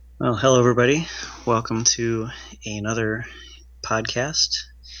Well, hello everybody. Welcome to another podcast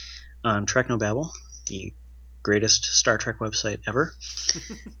on Treknobabble, the greatest Star Trek website ever.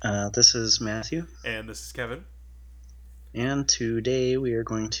 This is Matthew, And this is Kevin. and today we are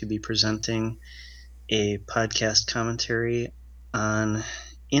going to be presenting a podcast commentary on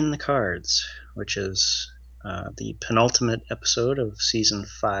In the Cards, which is the penultimate episode of Season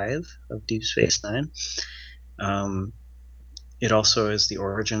 5 of Deep Space Nine. It also is the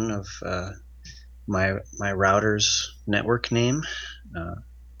origin of my router's network name, uh,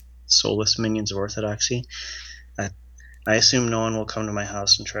 Soulless Minions of Orthodoxy. I, I assume no one will come to my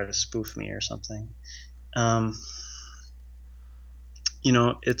house and try to spoof me or something. Um,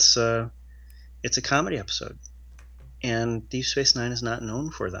 it's a comedy episode, and Deep Space Nine is not known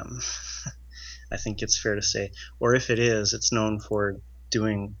for them. I think it's fair to say, or if it is, it's known for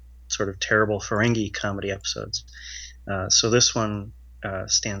doing sort of terrible Ferengi comedy episodes. So this one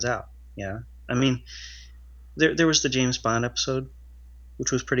stands out. Yeah, I mean, there was the James Bond episode, which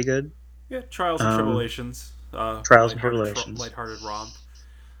was pretty good. Yeah, Trials and Um, Tribulations, Trials and Tribulations. lighthearted romp.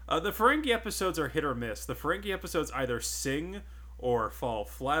 The Ferengi episodes are hit or miss. The Ferengi episodes either sing or fall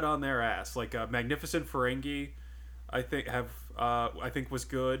flat on their ass. Like Magnificent Ferengi, I think was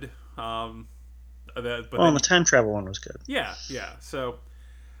good. But Well, and then the time travel one was good. yeah. So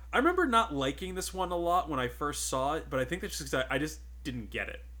I remember not liking this one a lot when I first saw it, but I think that's just because I just didn't get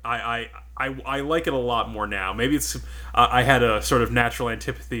it. I like it a lot more now. Maybe it's I had a sort of natural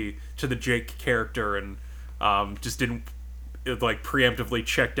antipathy to the Jake character and just didn't like preemptively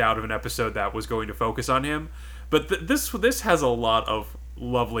checked out of an episode that was going to focus on him. But this has a lot of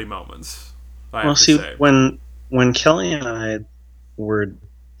lovely moments. I Well, have to see, say. when Kelly and I were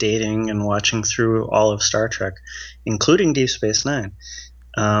dating and watching through all of Star Trek, including Deep Space Nine,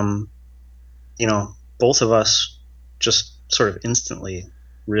 um, both of us just sort of instantly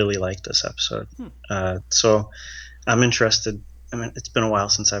really liked this episode. Hmm. So I'm interested. I mean, it's been a while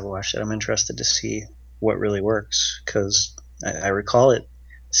since I've watched it. I'm interested to see what really works because I recall it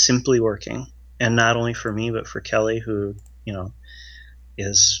simply working, and not only for me but for Kelly, who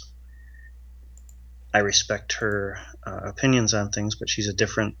is I respect her opinions on things, but she's a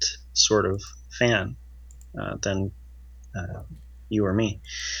different sort of fan than uh, you or me.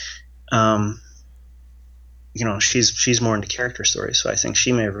 Um, she's more into character stories, so I think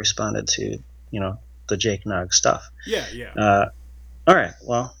she may have responded to the Jake Nog stuff. Yeah. All right,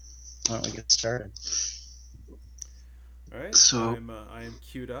 well, why don't we get started? All right. So I am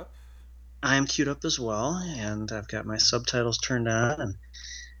queued up. I am queued up as well, and I've got my subtitles turned on, and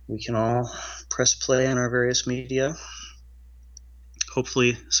we can all press play on our various media.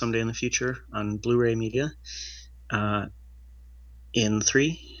 Hopefully, someday in the future on Blu-ray media. Uh, in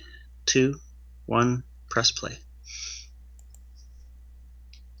 3, 2, 1, press play.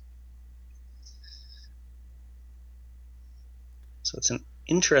 So it's an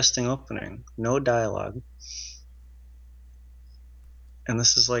interesting opening, no dialogue. And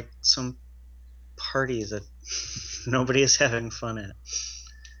this is like some party that nobody is having fun at.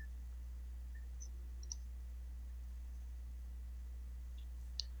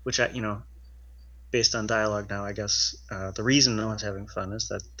 Which based on dialogue now, I guess the reason no one's having fun is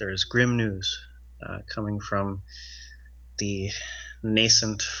that there is grim news coming from the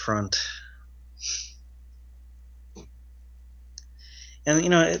nascent front. And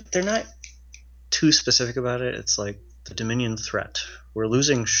they're not too specific about it. It's like the Dominion threat. We're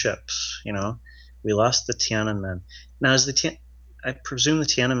losing ships. We lost the Tiananmen. Now, I presume the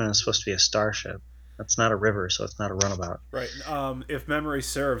Tiananmen is supposed to be a starship. That's not a river, so it's not a runabout. Right. If memory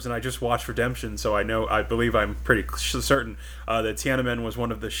serves, and I just watched Redemption, so I believe I'm pretty certain that Tiananmen was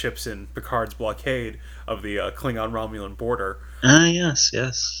one of the ships in Picard's blockade of the Klingon Romulan border. Ah, yes.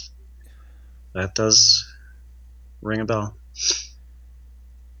 That does ring a bell.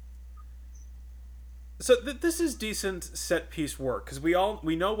 So this is decent set piece work because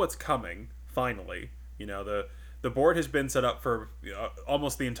we know what's coming. Finally, the board has been set up for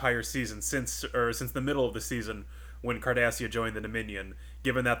almost the entire season since the middle of the season when Cardassia joined the Dominion.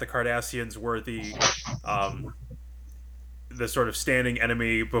 Given that the Cardassians were the sort of standing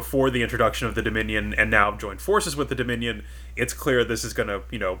enemy before the introduction of the Dominion, and now have joined forces with the Dominion, it's clear this is going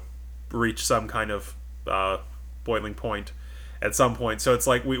to reach some kind of boiling point at some point. So it's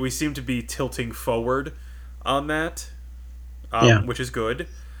like we seem to be tilting forward on that, Yeah. which is good.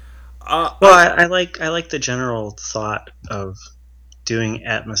 Well, I like the general thought of doing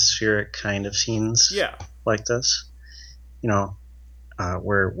atmospheric kind of scenes Yeah, like this.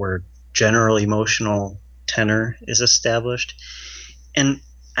 Where general emotional tenor is established, and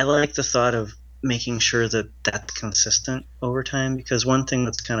I like the thought of making sure that that's consistent over time. Because one thing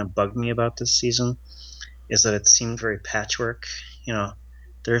that's kind of bugged me about this season is that it seemed very patchwork. You know,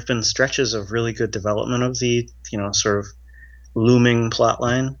 there have been stretches of really good development of the, sort of looming plot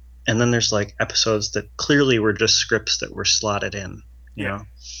line, and then there's like episodes that clearly were just scripts that were slotted in. You Yeah. know,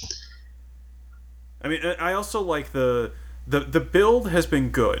 I mean, I also like the build has been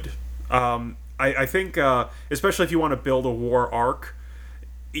good. I think, especially if you want to build a war arc,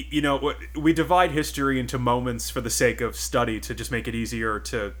 you know, we divide history into moments for the sake of study to just make it easier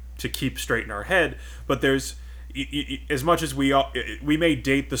to keep straight in our head. But there's as much as we may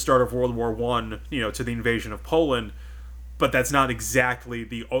date the start of World War One, to the invasion of Poland, but that's not exactly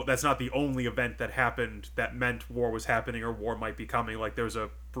that's not the only event that happened that meant war was happening or war might be coming. Like there's a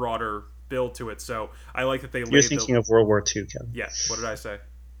broader build to it. So I like that they you're laid the thinking of World War II, Kevin. yeah. What did I say?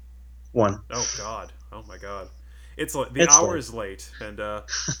 One. Oh God. Oh my God. It's the It's hour like is late, and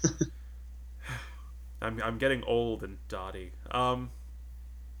I'm getting old and dotty.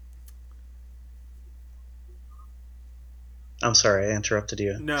 I'm sorry, I interrupted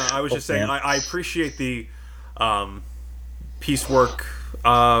you. No, I was Oh just saying man. I appreciate the um, piecework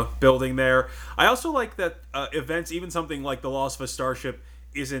building there. I also like that events, even something like the loss of a starship,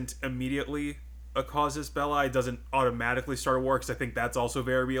 isn't immediately a casus belli. It doesn't automatically start a war because I think that's also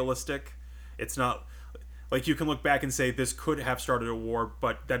very realistic. It's not like you can look back and say this could have started a war,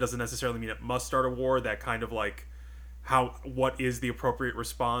 but that doesn't necessarily mean it must start a war. That kind of like what is the appropriate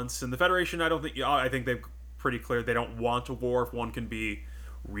response. And the Federation, I think they've pretty clear they don't want a war if one can be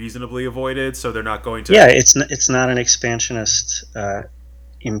reasonably avoided, so they're not going to. Yeah, it's not an expansionist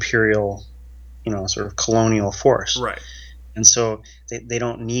imperial, sort of colonial force, Right. and so they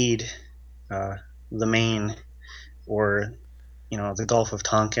don't need uh, the Maine or the Gulf of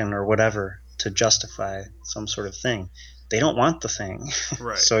Tonkin or whatever to justify some sort of thing. They don't want the thing.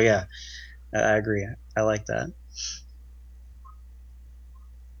 Right. So yeah, I agree. I like that.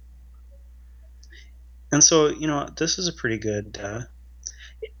 And so this is a pretty good.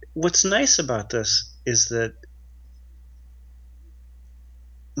 What's nice about this is that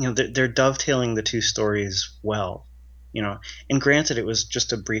they're dovetailing the two stories well. And granted, it was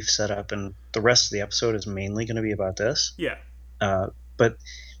just a brief setup, and the rest of the episode is mainly going to be about this. Yeah. But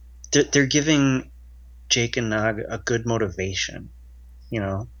they're giving Jake and Nog a good motivation,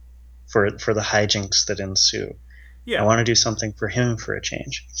 for the hijinks that ensue. I Yeah. want to do something for him for a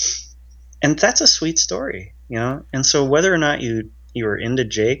change, and that's a sweet story. And so whether or not you are into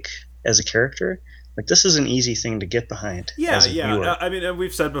Jake as a character, like this is an easy thing to get behind Yeah, as a yeah. viewer. I mean, and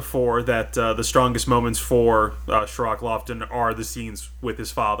we've said before that the strongest moments for Sherlock Lofton are the scenes with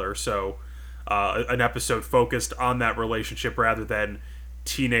his father. So, an episode focused on that relationship rather than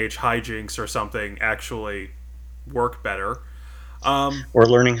teenage hijinks or something actually work better. Or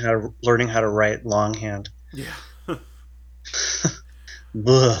learning how to write longhand. Yeah.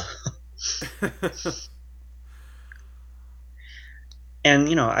 Blah. And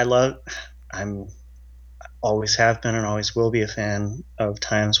I'm always have been and always will be a fan of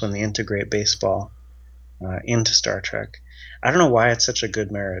times when they integrate baseball into Star Trek. I don't know why it's such a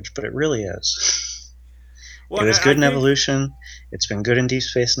good marriage, but it really is. Well, It was I good in think. Evolution. It's been good in Deep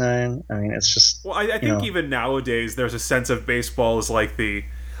Space Nine. I mean, it's just Well, I you think know, even nowadays there's a sense of baseball as like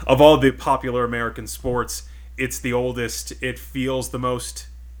of all the popular American sports, it's the oldest. It feels the most.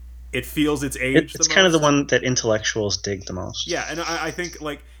 It feels its age the it's kind of the most. one that intellectuals dig the most. Yeah, and I think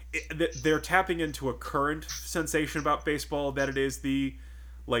like they're tapping into a current sensation about baseball that it is the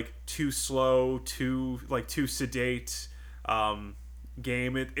like too slow, too sedate um,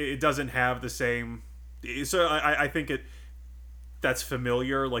 game. It doesn't have the same. So I think that's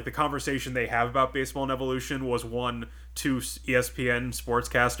familiar. Like the conversation they have about baseball and evolution was one two ESPN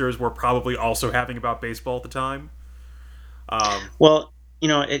sportscasters were probably also having about baseball at the time. Um, Well,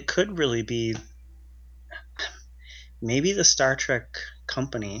 it could really be maybe the Star Trek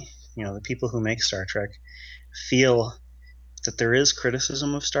company, the people who make Star Trek, feel that there is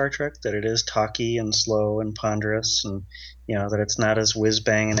criticism of Star Trek, that it is talky and slow and ponderous, and that it's not as whiz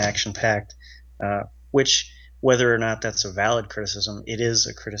bang and action packed. Which, whether or not that's a valid criticism, it is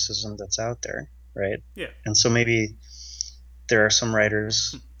a criticism that's out there, right? yeah, And so maybe there are some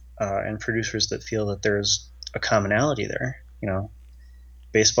writers and producers that feel that there's a commonality there.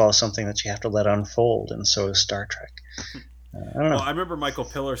 Baseball is something that you have to let unfold, and so is Star Trek. I don't well, know. I remember Michael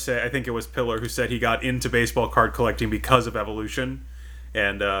Pillar say, I think it was Pillar who said he got into baseball card collecting because of evolution,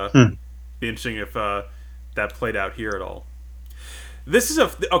 and Hmm. be interesting if that played out here at all. This is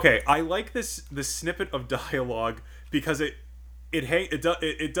okay. I like this snippet of dialogue because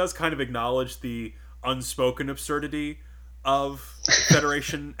it does kind of acknowledge the unspoken absurdity of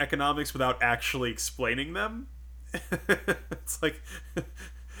Federation economics without actually explaining them. It's like,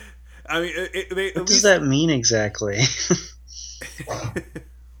 I mean, what does that mean exactly?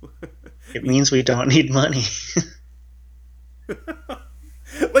 It means we don't need money.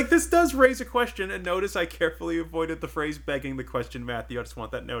 Like, this does raise a question, and notice I carefully avoided the phrase begging the question, Matthew. I just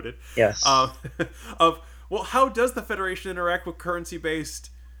want that noted. Yes. Of, well, how does the Federation interact with currency-based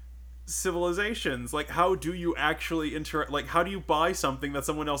civilizations? Like, how do you actually interact? Like, how do you buy something that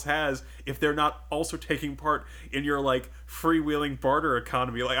someone else has if they're not also taking part in your, like, freewheeling barter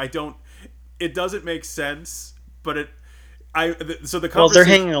economy? Like, I don't... It doesn't make sense, but it... So the conversation... Well, they're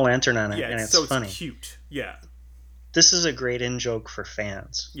hanging a lantern on it, yeah, and it's so funny. It's cute. Yeah. This is a great in-joke for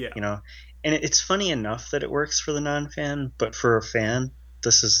fans. Yeah. You know? And it's funny enough that it works for the non-fan, but for a fan,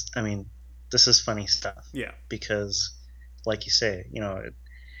 this is funny stuff. Yeah. Because, like you say,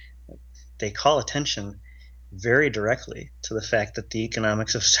 they call attention very directly to the fact that the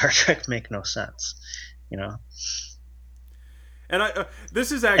economics of Star Trek make no sense. And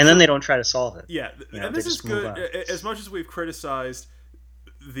this is actually... And then they don't try to solve it. Yeah, and this is good. As much as we've criticized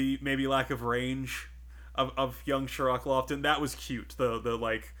the maybe lack of range of young Sherlock Lofton, that was cute.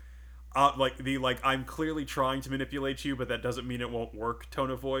 The I'm clearly trying to manipulate you, but that doesn't mean it won't work tone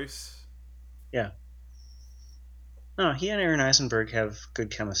of voice. Yeah. No, he and Aaron Eisenberg have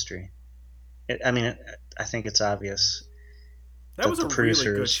good chemistry. I think it's obvious. That was a really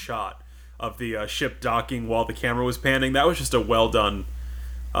good shot of the ship docking while the camera was panning. That was just a well done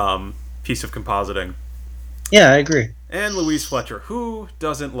piece of compositing. Yeah, I agree. And Louise Fletcher. Who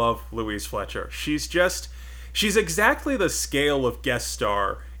doesn't love Louise Fletcher? She's exactly the scale of guest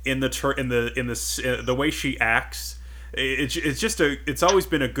star in the way she acts. It's always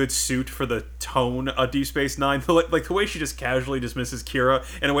been a good suit for the tone of Deep Space Nine. Like the way she just casually dismisses Kira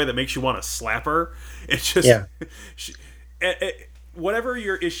in a way that makes you want to slap her. It's just whatever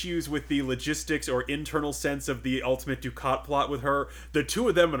your issues with the logistics or internal sense of the ultimate Dukat plot with her, the two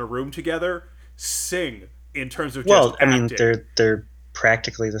of them in a room together sing in terms of just acting. They're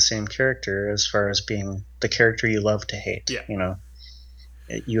practically the same character as far as being the character you love to hate. Yeah.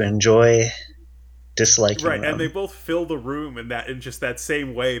 You enjoy disliking them. And they both fill the room in just that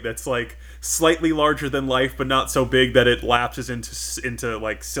same way that's like slightly larger than life but not so big that it lapses into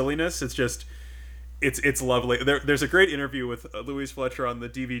like silliness. It's just it's lovely. There's a great interview with Louise Fletcher on the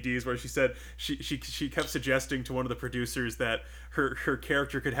DVDs where she said she kept suggesting to one of the producers that her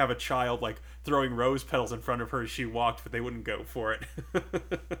character could have a child like throwing rose petals in front of her as she walked, but they wouldn't go for it.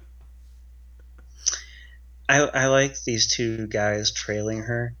 I like these two guys trailing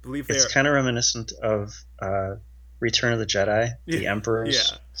her. It's kind of reminiscent of Return of the Jedi, the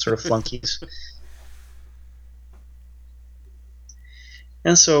Emperor's sort of flunkies.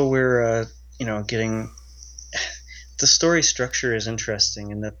 And so we're getting... The story structure is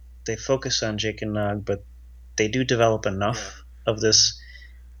interesting in that they focus on Jake and Nog, but they do develop enough of this.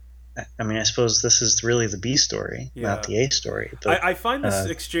 I suppose this is really the B story, not the A story. But, I find this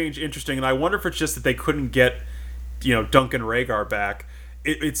exchange interesting, and I wonder if it's just that they couldn't get, Duncan Rhaegar back.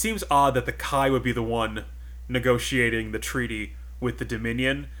 It seems odd that the Kai would be the one negotiating the treaty with the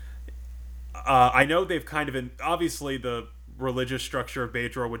Dominion. I know they've kind of obviously the religious structure of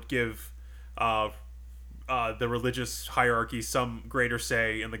Bajor would give the religious hierarchy some greater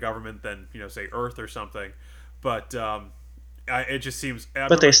say in the government than say Earth or something, but it just seems.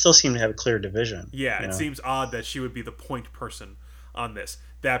 But they still seem to have a clear division. Yeah, it seems odd that she would be the point person on this.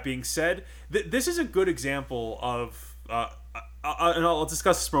 That being said, this is a good example of, and I'll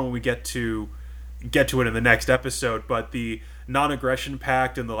discuss this more when we get to it in the next episode. But the non-aggression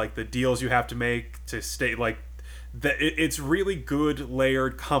pact and the deals you have to make to stay it's really good,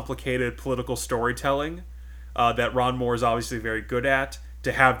 layered, complicated political storytelling that Ron Moore is obviously very good at.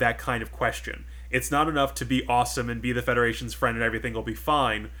 To have that kind of question, it's not enough to be awesome and be the Federation's friend and everything will be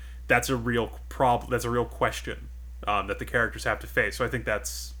fine. That's a real problem. That's a real question that the characters have to face. So I think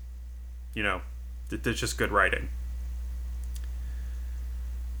that's, that's just good writing.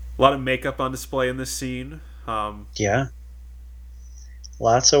 A lot of makeup on display in this scene. Yeah.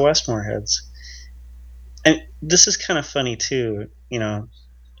 Lots of Westmore heads. And this is kind of funny too.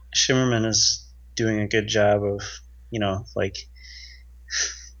 Shimmerman is doing a good job of,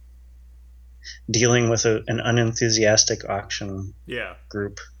 dealing with an unenthusiastic auction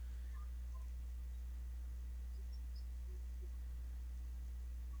group.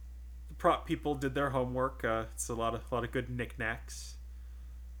 The prop people did their homework. It's a lot of good knickknacks.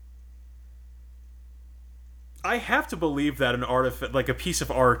 I have to believe that an artifact, like a piece of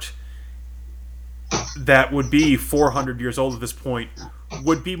art that would be 400 years old at this point,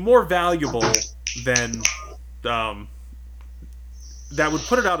 would be more valuable than that would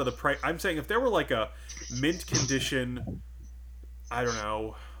put it out of the price. I'm saying if there were like a mint condition, I don't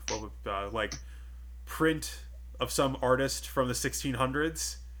know, what would, like print of some artist from the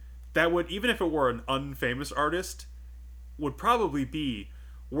 1600s, that would, even if it were an unfamous artist, would probably be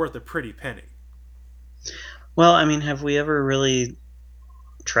worth a pretty penny. Well, I mean, have we ever really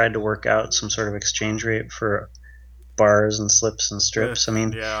tried to work out some sort of exchange rate for bars and slips and strips? I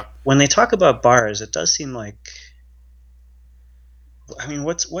mean, Yeah. when they talk about bars, it does seem like, I mean,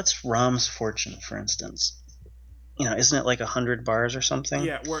 what's Rom's fortune, for instance? Isn't it like 100 bars or something?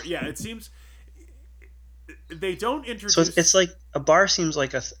 Yeah, it seems they don't So introduce. it's like a bar seems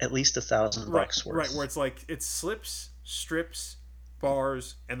like at least Right, $1,000 right, worth. where it's like it's slips, strips,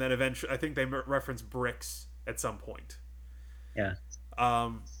 bars, and then eventually I think they reference bricks at some point. Yeah.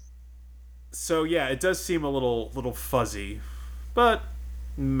 Um, so yeah, it does seem a little fuzzy, but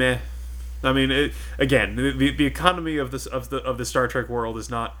meh. I mean, again, the economy of this of the Star Trek world is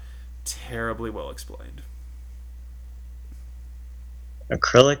not terribly well explained.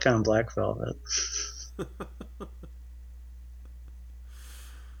 Acrylic on black velvet.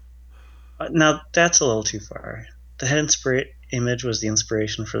 Now that's a little too far. The head image was the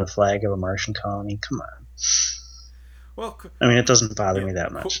inspiration for the flag of a Martian colony. Come on. Well, I mean, it doesn't bother yeah, me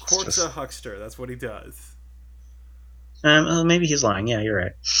that much. It's Quartz a just, huckster. That's what he does. maybe he's lying. Yeah, you're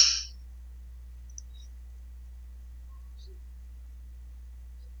right.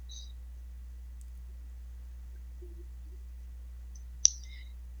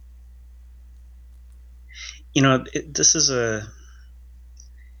 This is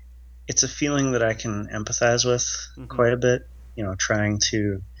it's a feeling that I can empathize with quite a bit. Trying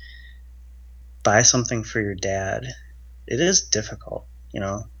to buy something for your dad. It is difficult,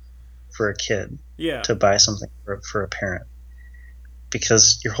 for a kid Yeah, to buy something for a parent,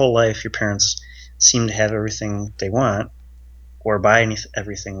 because your whole life your parents seem to have everything they want or buy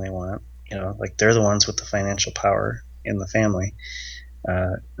everything they want. Like they're the ones with the financial power in the family,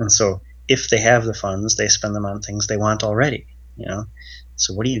 and so if they have the funds, they spend them on things they want already.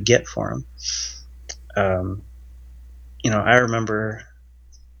 So what do you get for them? I remember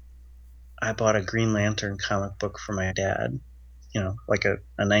I bought a Green Lantern comic book for my dad, like a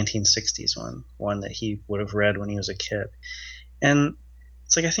 1960s one that he would have read when he was a kid. And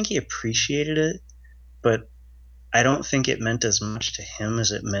it's like, I think he appreciated it, but I don't think it meant as much to him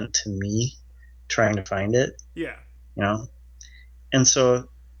as it meant to me trying to find it, yeah. you know? And so,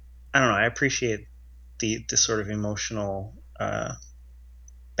 I don't know, I appreciate the sort of emotional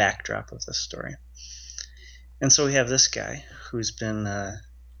backdrop of this story. And so we have this guy who's been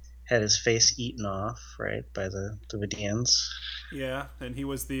had his face eaten off, right, by the Vidians. Yeah, and he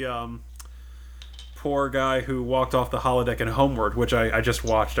was the poor guy who walked off the holodeck and Homeward, which I just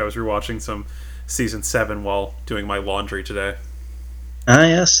watched. I was rewatching some season 7 while doing my laundry today. Ah,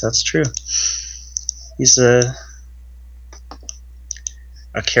 yes, that's true. He's a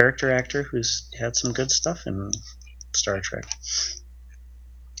character actor who's had some good stuff in Star Trek.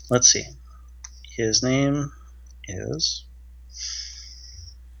 Let's see. His name is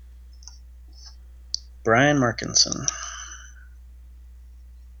Brian Markinson.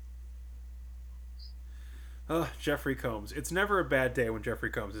 Jeffrey Combs. It's never a bad day when Jeffrey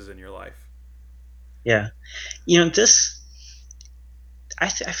Combs is in your life. Yeah. This... I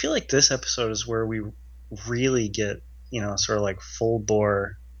feel like this episode is where we really get, sort of like full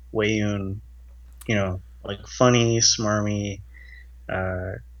bore Weyoun, like funny, smarmy,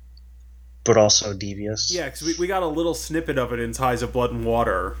 but also devious. Yeah, because we got a little snippet of it in Ties of Blood and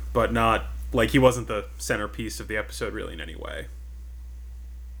Water, but not, like, he wasn't the centerpiece of the episode really in any way.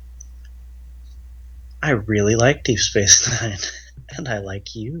 I really like Deep Space Nine, and I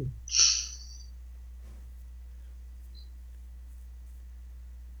like you.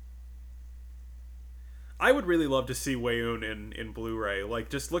 I would really love to see Weyoun in Blu-ray. Like,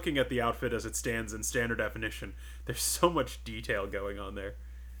 just looking at the outfit as it stands in standard definition, there's so much detail going on there.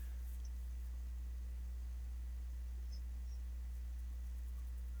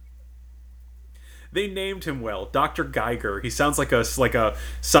 They named him well, Dr. Geiger. He sounds like a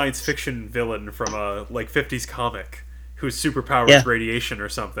science fiction villain from a like 50s comic whose superpower is radiation or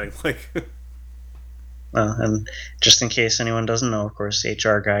something. Like Well, and just in case anyone doesn't know, of course,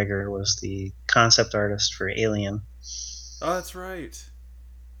 H.R. Geiger was the concept artist for Alien. Oh, that's right.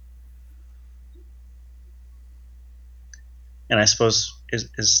 And I suppose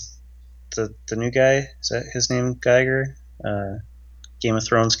is the new guy, is that his name, Geiger? Game of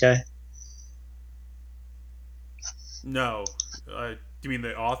Thrones guy? No. Do you mean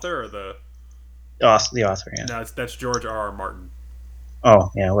the author or the... The author, yeah. No, that's George R. R. Martin.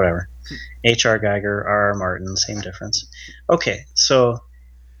 Oh, yeah, whatever. H.R. Geiger, R.R. Martin, same difference. Okay, So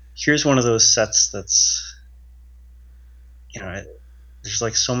here's one of those sets that's, there's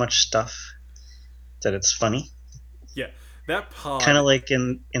like so much stuff that it's funny. Yeah, that Kind of pod. like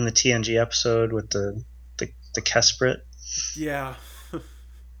in the TNG episode with the Kesprit. Yeah,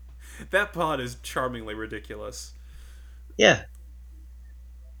 that pod is charmingly ridiculous. Yeah.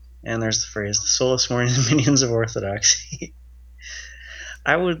 And there's the phrase, the soulless morning minions of orthodoxy.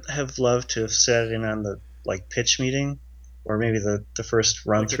 I would have loved to have sat in on the like pitch meeting, or maybe the first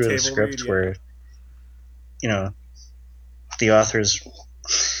run Like the through of the table read. script Yeah, where, you know, the authors,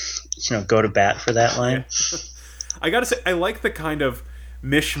 go to bat for that yeah. line. I gotta say, I like the kind of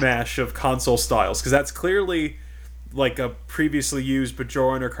mishmash of console styles because that's clearly like a previously used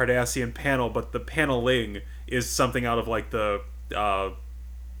Bajoran or Cardassian panel, but the paneling is something out of like the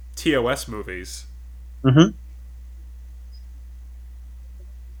TOS movies. hmm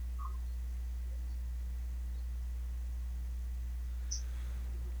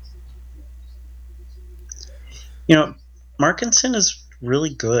You know, Markinson is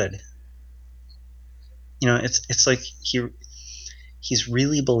really good. It's like he's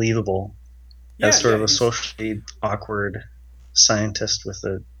really believable as Yeah, sort yeah, of a he's socially awkward scientist with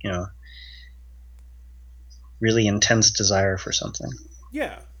a really intense desire for something.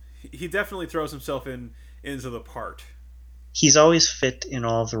 yeah, he definitely throws himself into the part. He's always fit in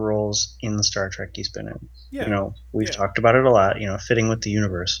all of the roles in the Star Trek he's been in. Yeah, We've yeah, talked about it a lot. Fitting with the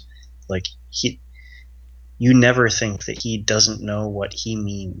universe. Like you never think that he doesn't know what he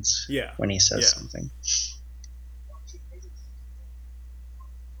means yeah, when he says yeah. something.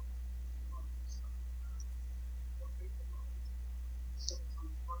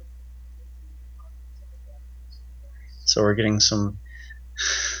 So we're getting some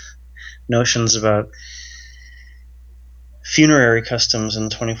notions about funerary customs in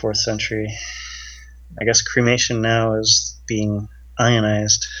the 24th century. I guess cremation now is being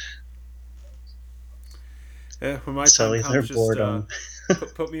ionized. When my time Cellular comes, just boredom.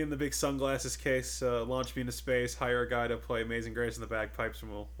 put me in the big sunglasses case, launch me into space, hire a guy to play Amazing Grace in the bagpipes,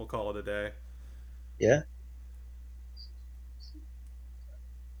 and we'll call it a day. Yeah.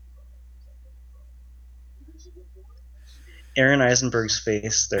 Aaron Eisenberg's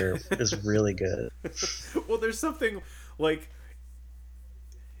face there is really good. Well, there's something like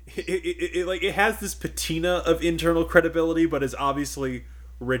like it has this patina of internal credibility, but is obviously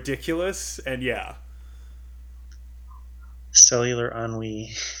ridiculous. And yeah, Cellular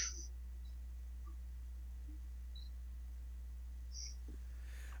ennui.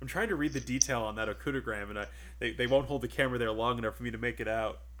 I'm trying to read the detail on that ocutogram, and they won't hold the camera there long enough for me to make it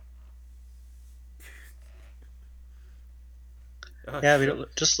out. Yeah, but Shit.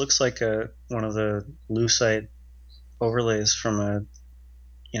 it just looks like one of the lucite overlays from a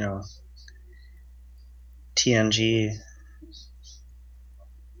you know TNG.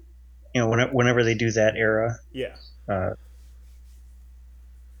 Whenever they do that era, Yeah. uh,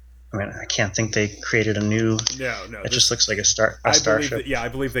 I can't think they created a new. No, no. It just This looks like a I believe starship that. Yeah, I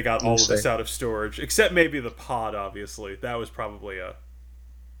believe they got all of this lucite. out of storage, except maybe the pod. Obviously, that was probably a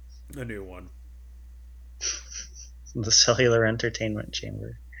new one. The cellular entertainment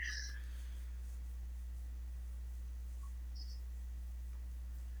chamber.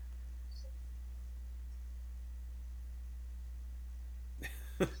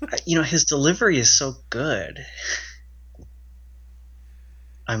 His delivery is so good.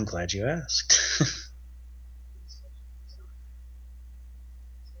 I'm glad you asked.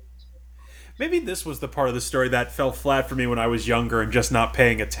 Maybe this was the part of the story that fell flat for me when I was younger and just not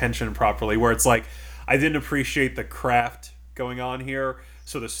paying attention properly. Where it's like I didn't appreciate the craft going on here,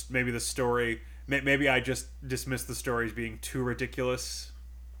 so this maybe the story. Maybe I just dismissed the story as being too ridiculous,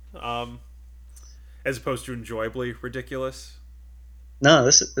 um, as opposed to enjoyably ridiculous. No,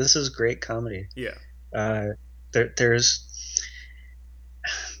 this is great comedy. Yeah, Uh, there's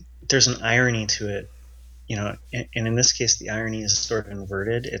an irony to it, and in this case, the irony is sort of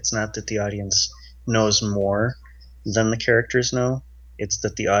inverted. It's not that the audience knows more than the characters know; it's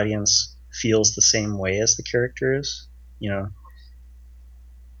that the audience feels the same way as the characters. You know,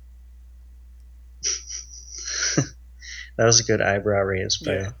 that was a good eyebrow raise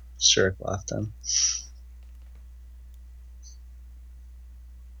yeah. by Sherrick Lofton.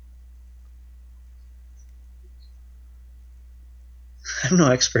 I'm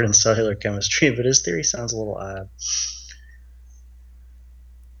no expert in cellular chemistry, but his theory sounds a little odd.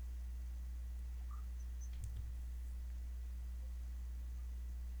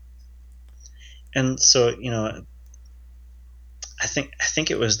 And so, I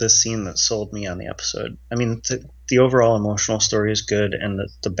think it was this scene that sold me on the episode. The overall emotional story is good, and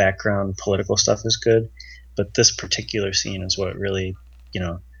the background political stuff is good. But this particular scene is what really,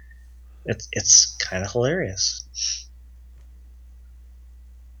 it's kind of hilarious.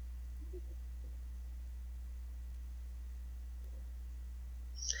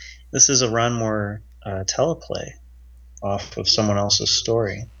 This is a Ron Moore teleplay off of someone else's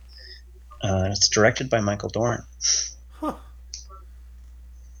story. It's directed by Michael Dorn. Huh.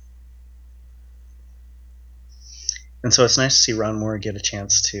 And so it's nice to see Ron Moore get a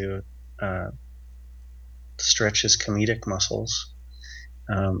chance to stretch his comedic muscles.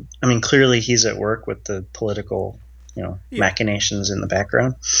 I mean, clearly he's at work with the political, machinations in the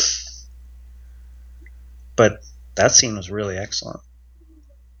background. But that scene was really excellent.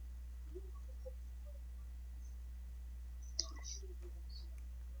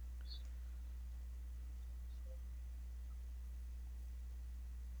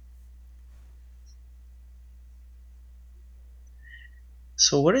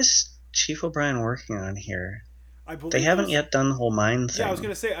 So what is Chief O'Brien working on here? They haven't yet done the whole mine thing. Yeah, I was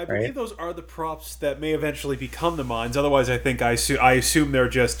going to say, I right? believe those are the props that may eventually become the mines. Otherwise, I think I assume they're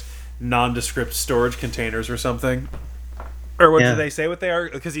just nondescript storage containers or something. Or what do they say what they are?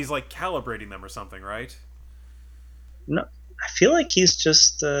 Because he's like calibrating them or something, right? No, I feel like he's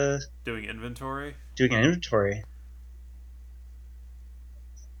just doing inventory. Doing an inventory.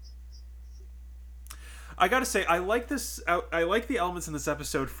 I gotta say, I like this. I like the elements in this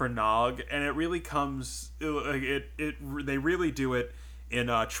episode for Nog, and it really comes. They really do it in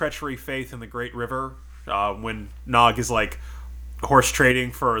Treachery, Faith, and the Great River when Nog is like horse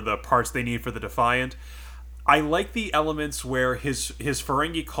trading for the parts they need for the Defiant. I like the elements where his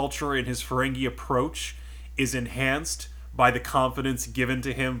Ferengi culture and his Ferengi approach is enhanced by the confidence given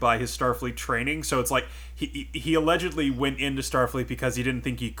to him by his Starfleet training. So it's like he allegedly went into Starfleet because he didn't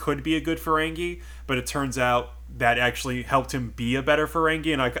think he could be a good Ferengi, but it turns out that actually helped him be a better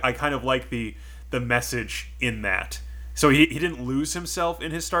Ferengi, and I kind of like the message in that. So he didn't lose himself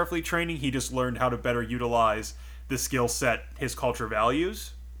in his Starfleet training, he just learned how to better utilize the skill set his culture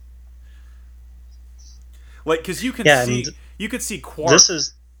values. Like, because you could see Quark. This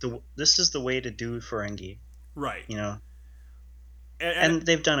is the way to do Ferengi, right? And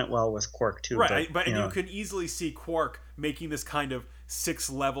they've done it well with Quark too, right? But you can easily see Quark making this kind of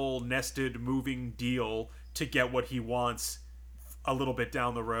 6-level nested moving deal to get what he wants a little bit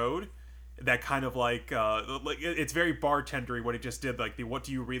down the road. That kind of like it's very bartendery what he just did. Like the what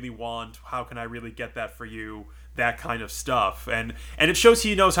do you really want? How can I really get that for you? That kind of stuff, and it shows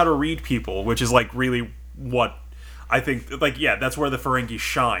he knows how to read people, which is like really what I think. Like that's where the Ferengi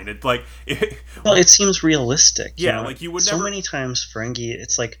shine. It's like well, it seems realistic. Yeah, like you would never. So many times Ferengi,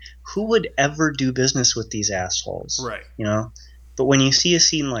 it's like who would ever do business with these assholes, right? But when you see a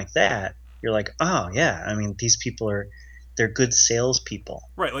scene like that, you're like, oh yeah, I mean these people they're good salespeople.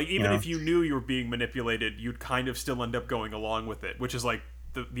 Right, like even if you knew you were being manipulated, you'd kind of still end up going along with it, which is like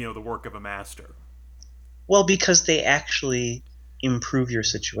the work of a master. Well, because they actually improve your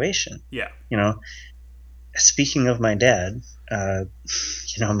situation. Yeah. Speaking of my dad,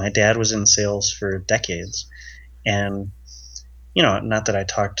 my dad was in sales for decades, and not that I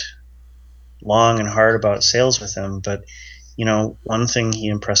talked long and hard about sales with him, but one thing he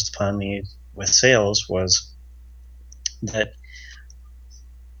impressed upon me with sales was that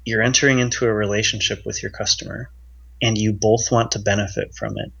you're entering into a relationship with your customer and you both want to benefit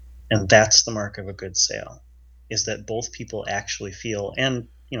from it. And that's the mark of a good sale, is that both people actually feel, and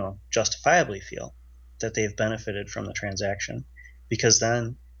justifiably feel, that they've benefited from the transaction, because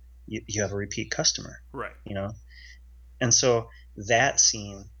then you have a repeat customer. Right. And so that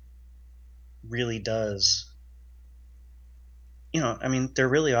scene really does, I mean, they're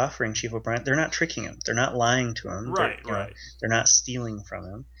really offering Chief O'Brien. They're not tricking him. They're not lying to him. Right, They're not stealing from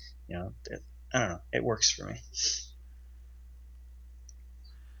him. I don't know. It works for me.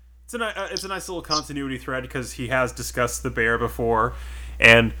 It's a nice little continuity thread because he has discussed the bear before,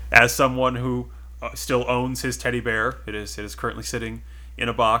 and as someone who still owns his teddy bear, it is currently sitting in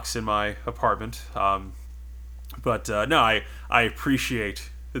a box in my apartment. But no, I appreciate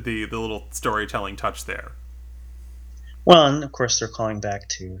the little storytelling touch there. Well, and of course they're calling back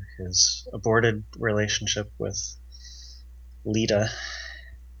to his aborted relationship with Lita.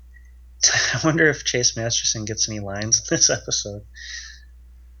 I wonder if Chase Masterson gets any lines in this episode.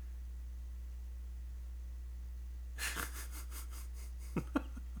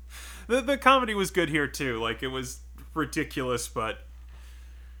 The comedy was good here too. Like, it was ridiculous, but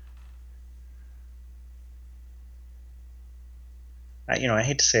I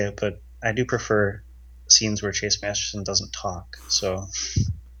hate to say it, but I do prefer scenes where Chase Masterson doesn't talk. So,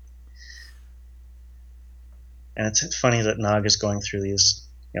 and it's funny that Nog is going through these,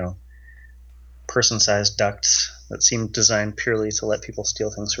 person-sized ducts that seem designed purely to let people steal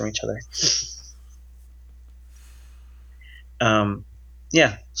things from each other.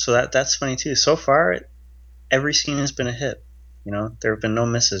 Yeah, so that's funny too. So far, every scene has been a hit. There have been no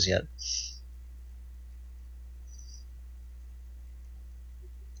misses yet.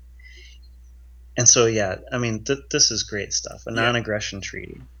 And so, yeah, I mean, this is great stuff. A non-aggression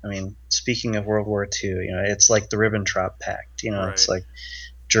treaty. I mean, speaking of World War II, it's like the Ribbentrop Pact. Right. It's like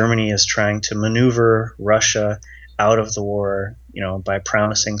Germany is trying to maneuver Russia out of the war, by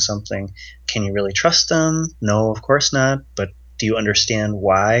promising something. Can you really trust them? No, of course not. But do you understand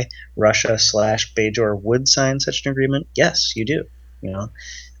why Russia/Bajor would sign such an agreement? Yes, you do.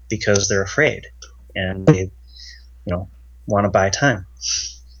 Because they're afraid and they, want to buy time.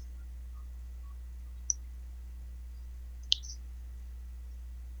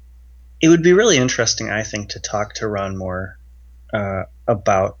 It would be really interesting, I think, to talk to Ron Moore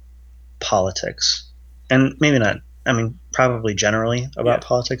about politics, and maybe not. I mean, probably generally about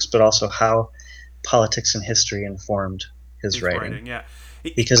politics, but also how politics and history informed his writing. Yeah,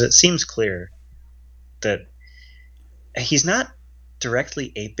 because it seems clear that he's not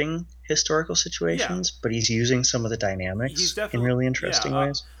directly aping historical situations, but he's using some of the dynamics in really interesting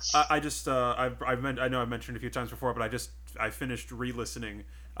ways. I know I've mentioned a few times before, but I finished re-listening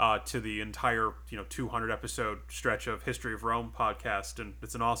to the entire 200 episode stretch of History of Rome podcast, and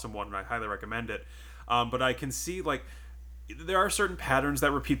it's an awesome one, and I highly recommend it. But I can see there are certain patterns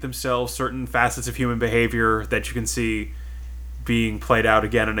that repeat themselves, certain facets of human behavior that you can see being played out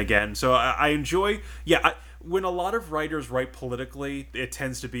again and again. So I enjoy, when a lot of writers write politically, it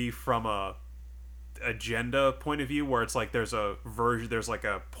tends to be from a agenda point of view, where it's like there's a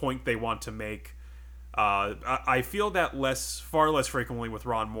point they want to make. I feel that far less frequently with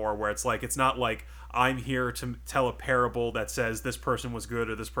Ron Moore, where it's like, it's not like I'm here to tell a parable that says this person was good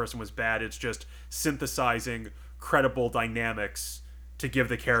or this person was bad. It's just synthesizing credible dynamics to give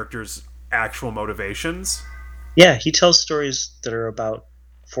the characters actual motivations. Yeah, he tells stories that are about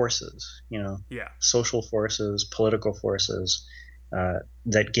forces, social forces, political forces,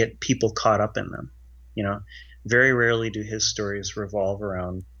 that get people caught up in them. Very rarely do his stories revolve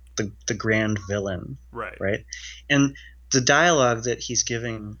around the grand villain, right? And the dialogue that he's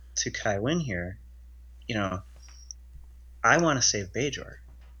giving to Kai Wynn here, I want to save Bajor,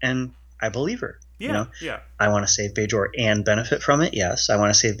 and I believe her. I want to save Bajor and benefit from it. Yes, I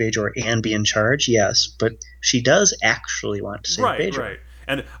want to save Bajor and be in charge. Yes, but she does actually want to save Bajor. Right.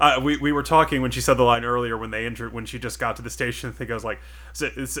 And we were talking when she said the line earlier when she just got to the station. I think I was like,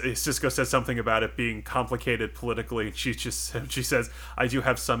 Cisco said something about it being complicated politically. She says, "I do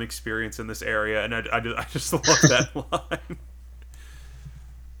have some experience in this area," and I just love that line.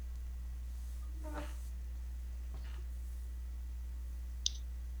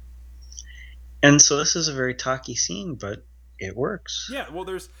 And so this is a very talky scene, but it works. Yeah, well,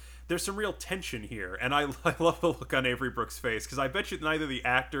 there's some real tension here, and I love the look on Avery Brooks' face, because I bet you neither the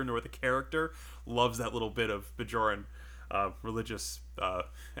actor nor the character loves that little bit of Bajoran religious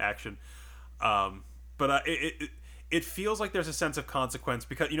action. But it feels like there's a sense of consequence,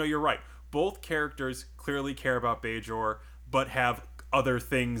 because you're right. Both characters clearly care about Bajor, but have other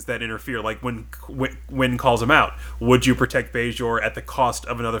things that interfere. Like when Wynn calls him out, would you protect Bajor at the cost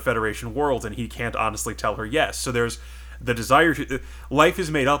of another Federation world? And he can't honestly tell her yes. So there's the desire to. Life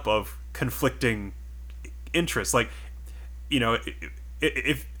is made up of conflicting interests. Like,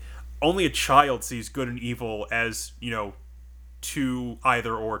 if only a child sees good and evil as two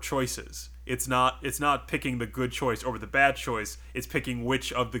either or choices. It's not picking the good choice over the bad choice. It's picking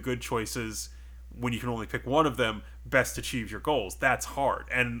which of the good choices, when you can only pick one of them, best achieves your goals. That's hard,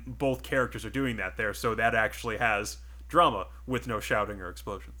 and both characters are doing that there, so that actually has drama with no shouting or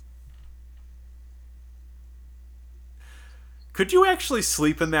explosions. Could you actually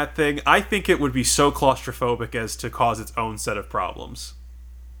sleep in that thing? I think it would be so claustrophobic as to cause its own set of problems.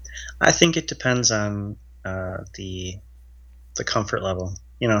 I think it depends on the comfort level,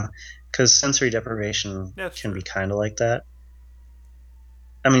 because sensory deprivation can be kind of like that.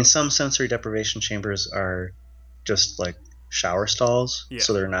 I mean, some sensory deprivation chambers are just like shower stalls,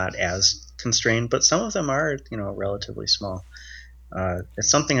 so they're not as constrained, but some of them are, relatively small.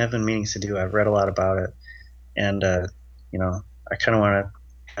 It's something I've been meaning to do. I've read a lot about it, and I kind of want to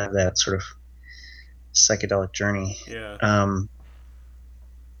have that sort of psychedelic journey. Yeah.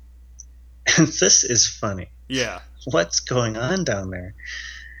 And this is funny. Yeah. What's going on down there?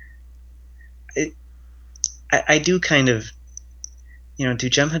 I do kind of, do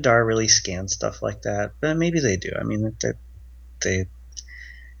Jem'Hadar really scan stuff like that? But maybe they do. I mean, they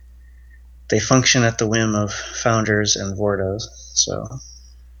function at the whim of founders and Vordos. So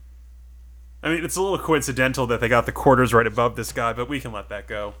I mean, it's a little coincidental that they got the quarters right above this guy, but we can let that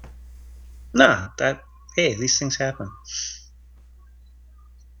go. Nah, that hey, these things happen.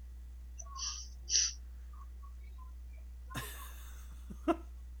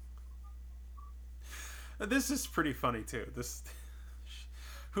 This is pretty funny too. This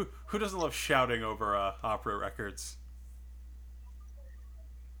who doesn't love shouting over opera records?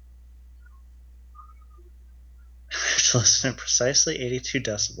 To listen at precisely 82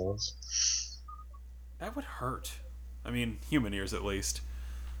 decibels. That would hurt. I mean, human ears at least.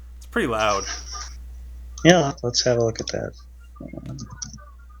 It's pretty loud. Yeah, let's have a look at that.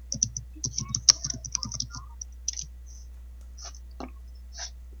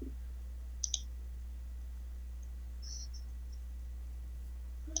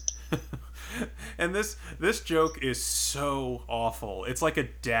 And this joke is so awful. It's like a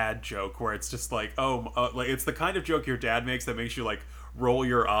dad joke where it's just like, oh, like it's the kind of joke your dad makes that makes you like roll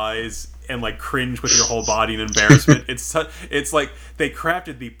your eyes and like cringe with your whole body in embarrassment. It's like they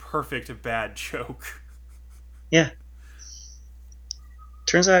crafted the perfect bad joke. Yeah.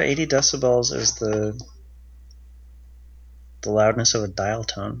 Turns out 80 decibels is the loudness of a dial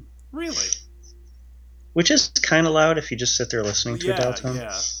tone. Really? Which is kind of loud if you just sit there listening to a dial Yeah, tone.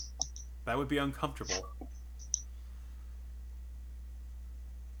 yeah. That would be uncomfortable.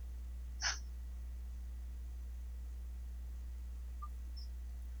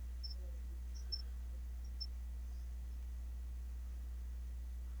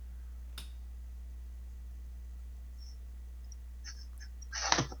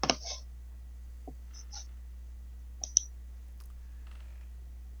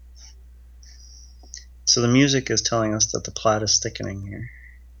 So the music is telling us that the plot is thickening here.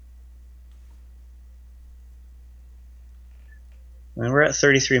 And we're at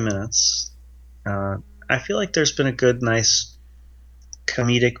 33 minutes. I feel like there's been a good, nice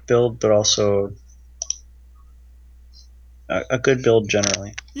comedic build, but also a good build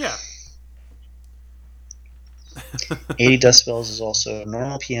generally. Yeah. 80 decibels is also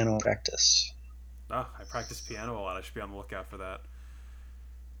normal piano practice. Oh, I practice piano a lot. I should be on the lookout for that.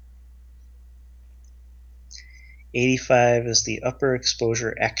 85 is the upper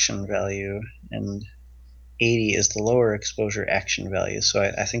exposure action value, and 80 is the lower exposure action value. So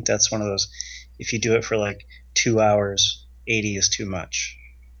I think that's one of those, if you do it for like 2 hours, 80 is too much.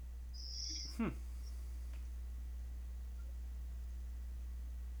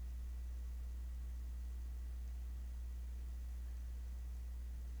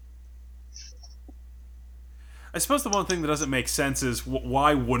 I suppose the one thing that doesn't make sense is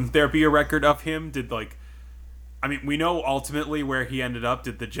why wouldn't there be a record of him? Did like, I mean, we know ultimately where he ended up.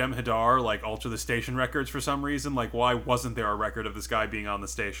 Did the Jem'Hadar like alter the station records for some reason? Like, why wasn't there a record of this guy being on the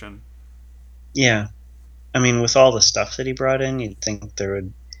station? Yeah. I mean, with all the stuff that he brought in, you'd think there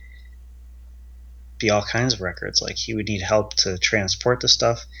would be all kinds of records. Like, he would need help to transport the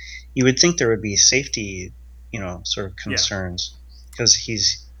stuff. You would think there would be safety, sort of concerns, because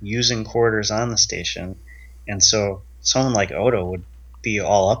he's using quarters on the station. And so someone like Odo would be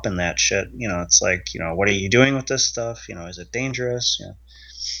all up in that shit. It's like, what are you doing with this stuff? Is it dangerous?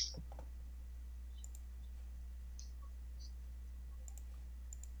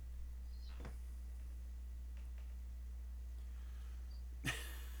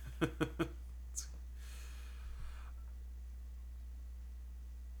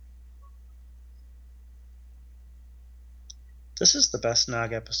 This is the best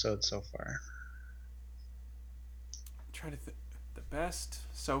Nog episode so far. I'm trying to think. The best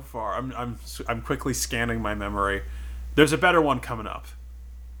so far. I'm quickly scanning my memory. There's a better one coming up.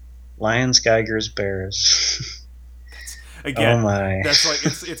 Lions, Geigers, Bears. Again, oh my. that's like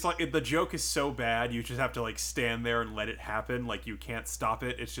it's like the joke is so bad you just have to like stand there and let it happen. Like you can't stop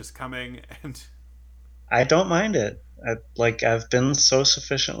it. It's just coming and I don't mind it. I've been so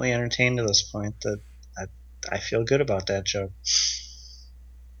sufficiently entertained to this point that I feel good about that joke.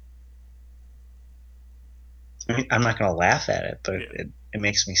 I mean, I'm not going to laugh at it, but yeah. it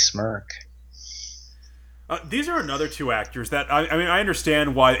makes me smirk. These are another two actors that I mean I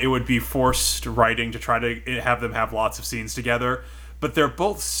understand why it would be forced writing to try to have them have lots of scenes together, but they're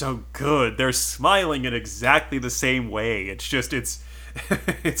both so good. They're smiling in exactly the same way. It's just it's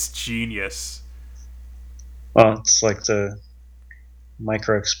it's genius. Well, it's like the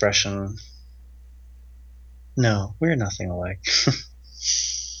micro expression. No, we're nothing alike.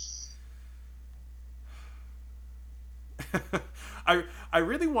 I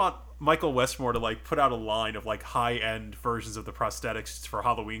really want Michael Westmore to like put out a line of like high end versions of the prosthetics for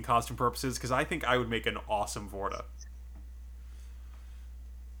Halloween costume purposes because I think I would make an awesome Vorta.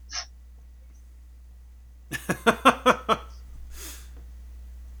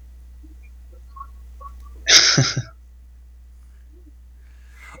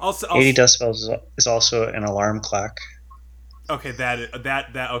 I'll 80 decibels is also an alarm clock. okay. That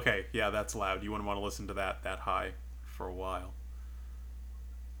okay. Yeah, that's loud. You wouldn't want to listen to that high for a while.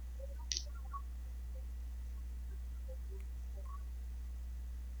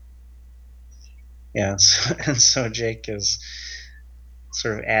 Yeah, so, and so Jake is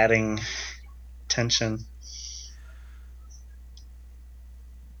sort of adding tension.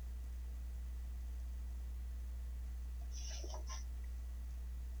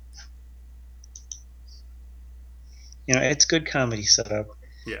 It's good comedy setup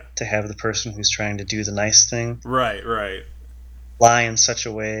Yeah. to have the person who's trying to do the nice thing Right. Right. lie in such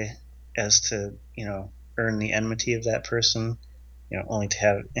a way as to, earn the enmity of that person, only to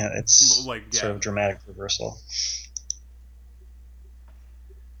have, it's Like sort yeah. of dramatic reversal.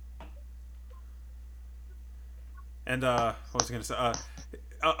 And what was I gonna say?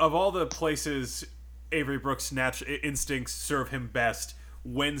 Of all the places Avery Brooks' instincts serve him best,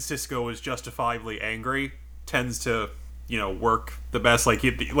 when Cisco is justifiably angry, tends to work the best.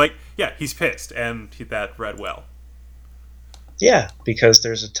 Yeah, he's pissed, and that read well. Yeah, because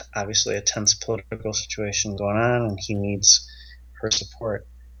there's obviously a tense political situation going on, and he needs her support.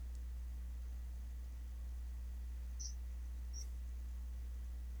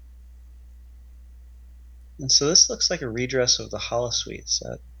 And so this looks like a redress of the Holosuite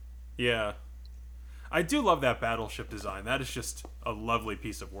set. Yeah, I do love that battleship design. That is just a lovely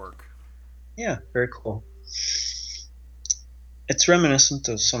piece of work. Yeah, very cool. It's reminiscent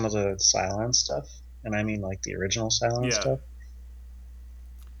of some of the Cylon stuff, and I mean like the original Cylon Yeah. stuff.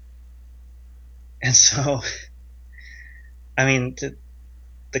 And so, I mean,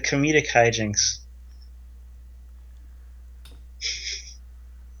 the comedic hijinks.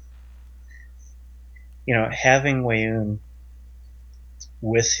 Having Wayoon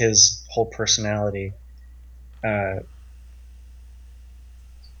with his whole personality, uh,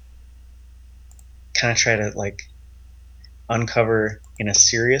 kind of try to like uncover in a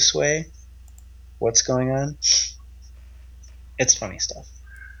serious way what's going on. It's funny stuff.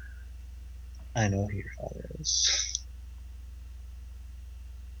 I know who your father is.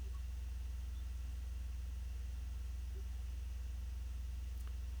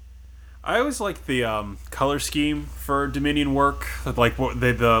 I always like the color scheme for Dominion work, like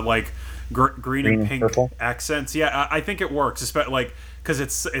the like green and Green and pink purple. accents. Yeah, I think it works, especially like because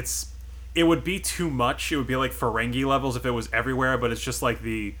it would be too much. It would be like Ferengi levels if it was everywhere, but it's just like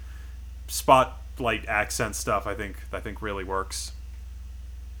the spotlight accent stuff. I think really works.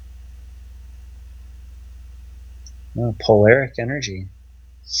 Oh, polaric energy.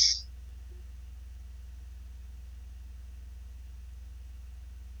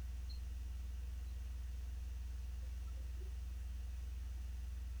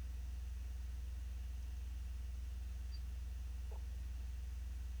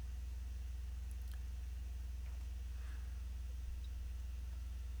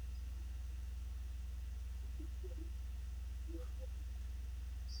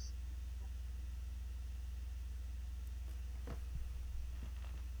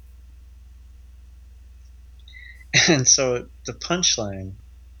 And so the punchline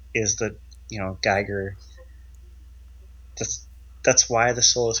is that Geiger. That's that's why the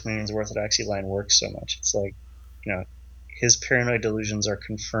Solus means orthodoxy line works so much. It's like you know his paranoid delusions are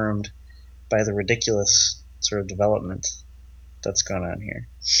confirmed by the ridiculous sort of development that's gone on here.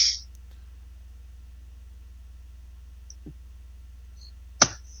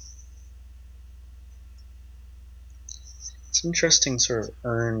 It's an interesting sort of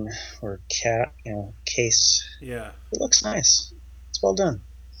urn or case. Yeah. It looks nice. It's well done.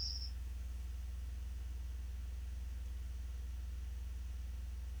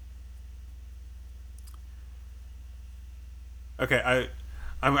 Okay.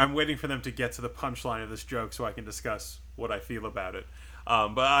 I'm waiting for them to get to the punchline of this joke so I can discuss what I feel about it.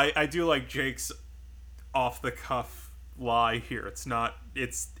 But I do like Jake's off the cuff lie here. It's not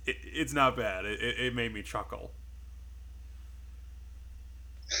bad. It made me chuckle.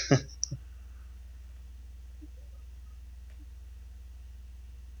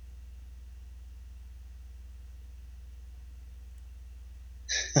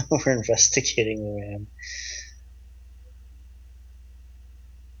 We're investigating the man.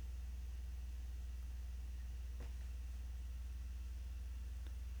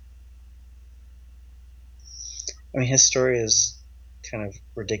 I mean, his story is kind of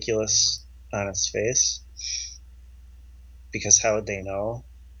ridiculous on its face because how would they know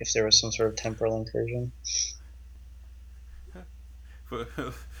if there was some sort of temporal incursion?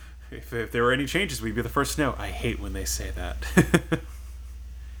 If there were any changes, we'd be the first to know. I hate when they say that.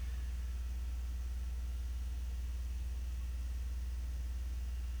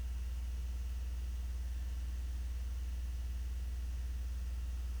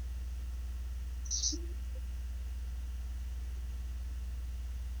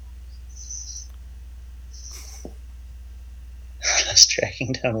 Us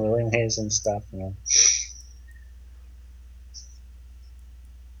tracking down William Hayes and stopping him.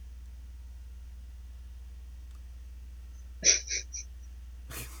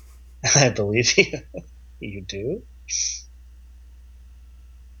 I believe you. You do?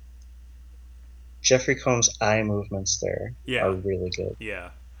 Jeffrey Combs' eye movements there are really good. Yeah.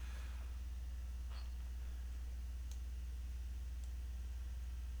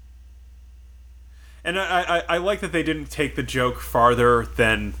 And I like that they didn't take the joke farther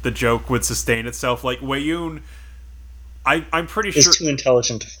than the joke would sustain itself. Like Weyoun, I'm pretty Is sure too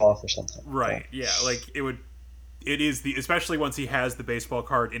intelligent to fall for something. Right. Yeah. Like it is the, especially once he has the baseball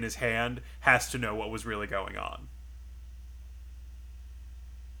card in his hand, has to know what was really going on.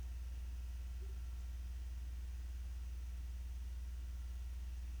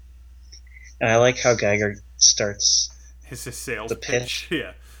 And I like how Geiger starts His sales the pitch. pitch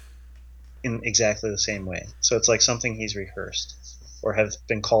Yeah. in exactly the same way. So it's like something he's rehearsed or have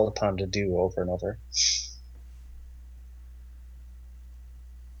been called upon to do over and over.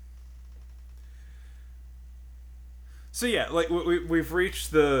 So yeah, like we've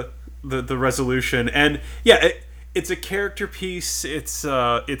reached the resolution, and yeah, it's a character piece. It's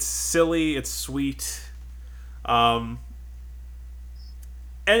silly, it's sweet, um,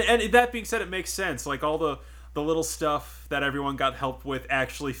 and that being said, it makes sense. Like all the little stuff that everyone got help with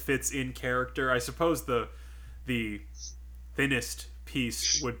actually fits in character. I suppose the thinnest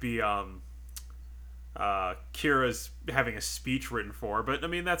piece would be Kira's having a speech written for her, but I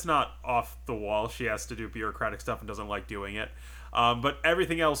mean that's not off the wall. She has to do bureaucratic stuff and doesn't like doing it. But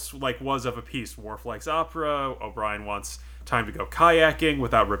everything else like was of a piece. Worf likes opera. O'Brien wants time to go kayaking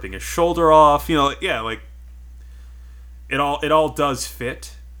without ripping his shoulder off. You know, yeah, like it all does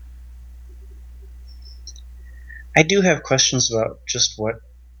fit. I do have questions about just what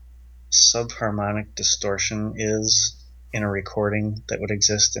subharmonic distortion is in a recording that would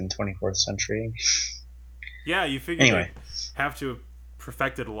exist in 24th century. Yeah, you figure Anyway, they have to have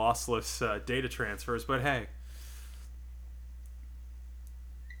perfected lossless data transfers, but hey,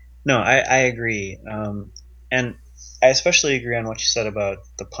 no, I agree. And I especially agree on what you said about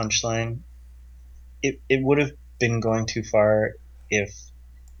the punchline. It would have been going too far if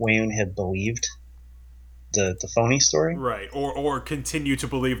Weyoun had believed the phony story. right, or continue to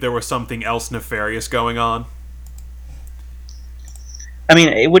believe there was something else nefarious going on. I mean,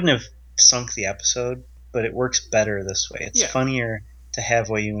 it wouldn't have sunk the episode, but it works better this way. It's Yeah. funnier to have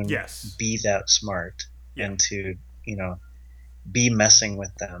Weyoun Yes. be that smart Yeah. and to, be messing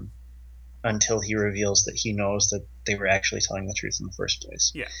with them until he reveals that he knows that they were actually telling the truth in the first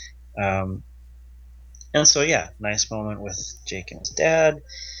place. Yeah. Um, and so, yeah, nice moment with Jake and his dad.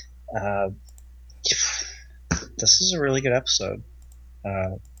 Uh, this is a really good episode.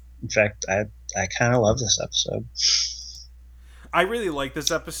 In fact, I kind of love this episode. I really like this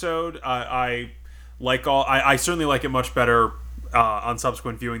episode. I like all. I certainly like it much better on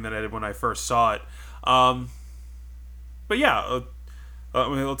subsequent viewing than I did when I first saw it. But yeah,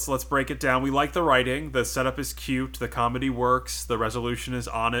 let's break it down. We like the writing. The setup is cute. The comedy works. The resolution is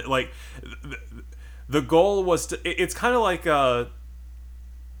on it. Like the goal was to. It's kind of like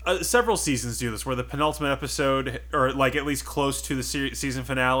several seasons do this, where the penultimate episode, or like at least close to the season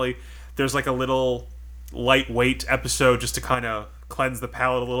finale, there's like a little lightweight episode just to kind of cleanse the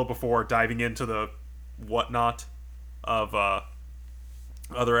palate a little before diving into the whatnot of the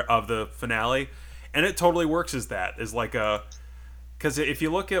finale, and it totally works as that, is like a, because if you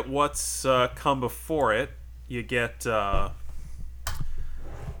look at what's come before it, you get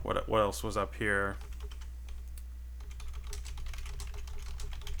what else was up here.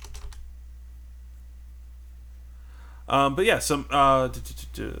 But yeah, some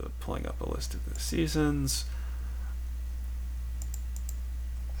pulling up a list of the seasons.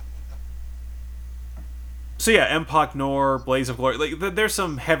 So yeah, Empok Nor, Blaze of Glory. Like there's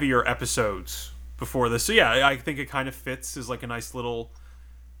some heavier episodes before this. So yeah, I think it kind of fits as like a nice little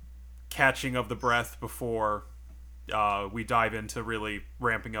catching of the breath before we dive into really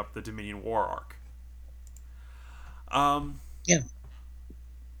ramping up the Dominion War arc. Yeah.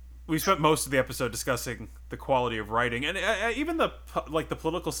 We spent most of the episode discussing the quality of writing, and even the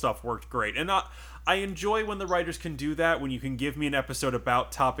political stuff worked great. And I enjoy when the writers can do that, when you can give me an episode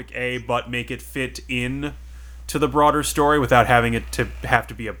about topic A but make it fit in to the broader story without having it to have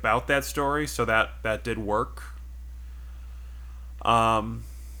to be about that story. So that did work. No,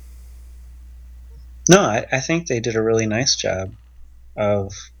 I think they did a really nice job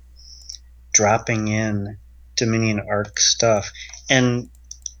of dropping in Dominion arc stuff, and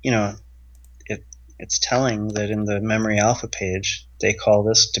it's telling that in the Memory Alpha page, they call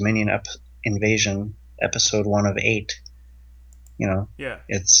this Dominion Invasion episode 1 of 8. You know, Yeah.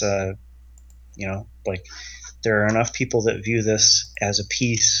 it's, like there are enough people that view this as a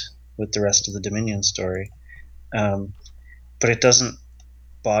piece with the rest of the Dominion story. But it doesn't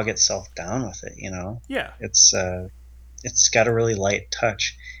bog itself down with it, Yeah. It's got a really light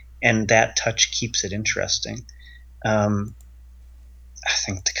touch, and that touch keeps it interesting. I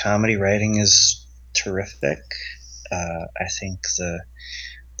think the comedy writing is terrific. I think the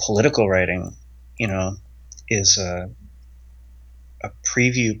political writing, is a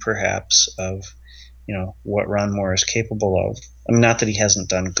preview perhaps of what Ron Moore is capable of. I mean, not that he hasn't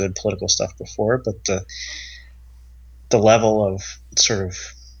done good political stuff before, but the level of sort of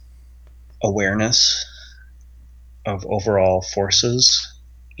awareness of overall forces,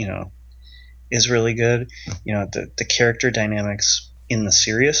 is really good. The character dynamics in the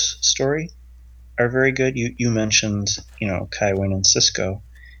serious story are very good. You mentioned, Kai Wynn and Cisco.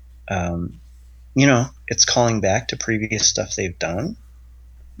 It's calling back to previous stuff they've done,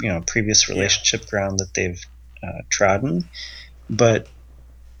 previous relationship ground that they've trodden, but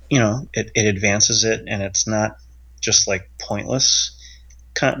it advances it, and it's not just like pointless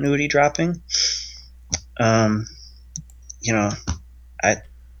continuity dropping. I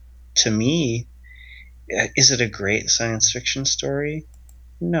to me, is it a great science fiction story?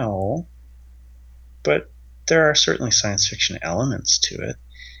 No, but there are certainly science fiction elements to it.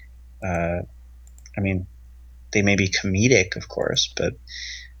 I mean, they may be comedic, of course, but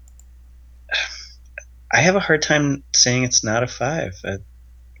I have a hard time saying it's not a 5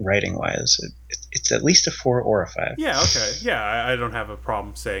 writing wise. It's at least a 4 or a 5. Yeah, okay. Yeah, I don't have a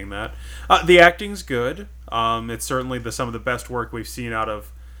problem saying that. The acting's good. It's certainly some of the best work we've seen out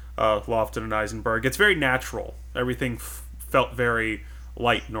of Lofton and Eisenberg. It's very natural. Everything felt very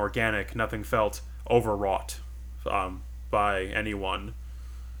light and organic. Nothing felt overwrought by anyone.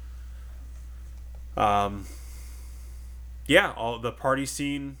 Yeah, all the party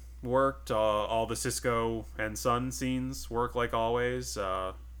scene worked. All the Cisco and Sun scenes work like always.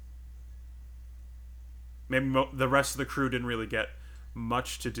 Maybe the rest of the crew didn't really get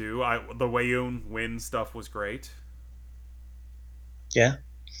much to do. The Weyoun Win stuff was great. Yeah.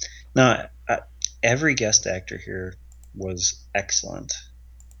 No, every guest actor here was excellent.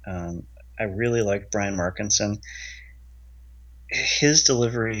 I really liked Brian Markinson. His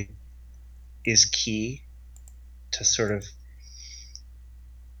delivery is key to sort of,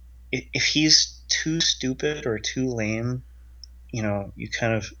 if he's too stupid or too lame, you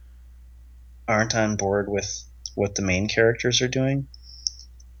kind of aren't on board with what the main characters are doing.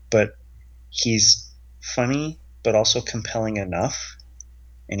 But he's funny, but also compelling enough,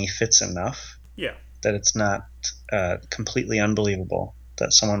 and he fits enough. Yeah. That it's not completely unbelievable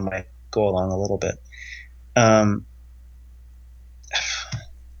that someone might go along a little bit.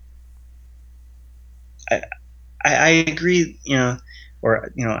 I agree,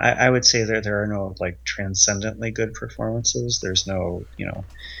 I would say that there are no like transcendently good performances. There's no,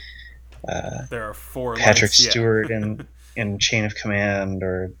 there are 4 Patrick lights, Stewart in Chain of Command,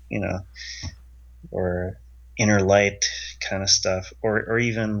 or or Inner Light kind of stuff, or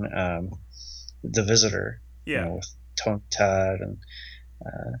even The Visitor, with Tony Todd and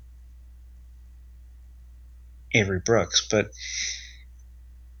Avery Brooks, but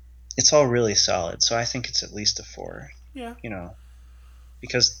it's all really solid. So I think it's at least a 4. Yeah.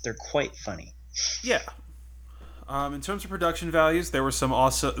 Because they're quite funny. Yeah. In terms of production values, there were some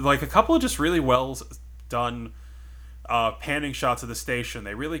awesome, like a couple of just really well done panning shots of the station.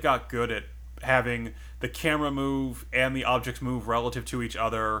 They really got good at having the camera move and the objects move relative to each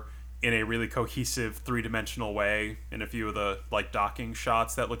other in a really cohesive 3-dimensional way in a few of the like docking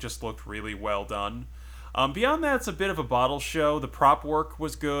shots that just looked really well done. Beyond that, it's a bit of a bottle show. The prop work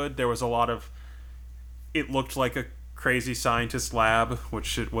was good. There was a lot of, it looked like a crazy scientist lab,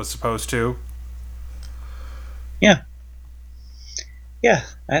 which it was supposed to. Yeah,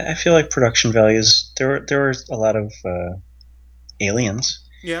 I feel like production values, there were a lot of aliens.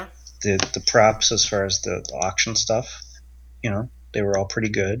 Yeah. The props, as far as the auction stuff, they were all pretty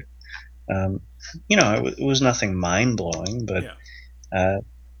good. It was nothing mind blowing, but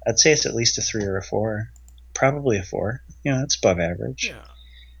I'd say it's at least a 3 or a 4, probably a 4. It's above average.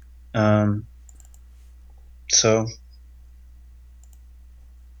 Yeah. So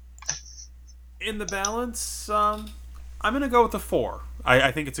in the balance, I'm gonna go with a 4.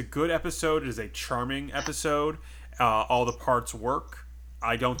 I think it's a good episode. It is a charming episode. All the parts work.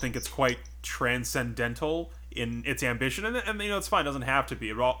 I don't think it's quite transcendental in its ambition, and it's fine. It doesn't have to be.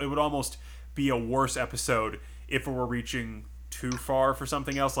 It would almost be a worse episode if it were reaching too far for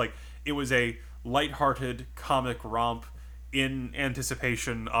something else. Like, it was a lighthearted comic romp in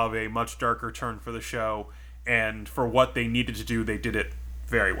anticipation of a much darker turn for the show. And for what they needed to do, they did it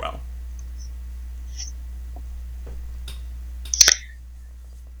very well.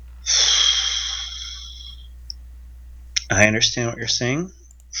 I understand what you're saying,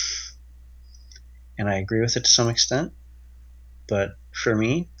 and I agree with it to some extent. But for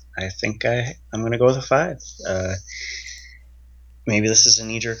me, I think I'm going to go with a 5. Maybe this is a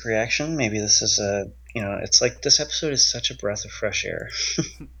knee jerk reaction. Maybe this is it's like this episode is such a breath of fresh air.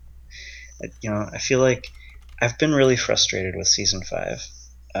 I feel like I've been really frustrated with season 5.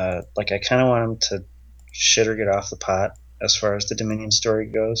 Like I kind of want them to shit or get off the pot as far as the Dominion story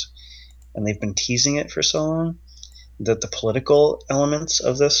goes, and they've been teasing it for so long that the political elements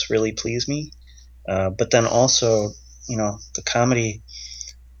of this really please me. But then also, the comedy.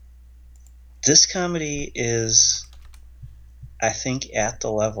 This comedy is, I think, at the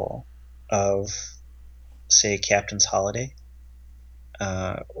level of, say, Captain's Holiday,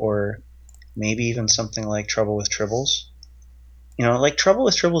 or maybe even something like Trouble with Tribbles. Like Trouble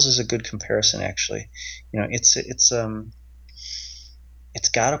with Tribbles is a good comparison, actually. It's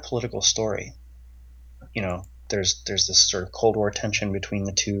got a political story. There's this sort of Cold War tension between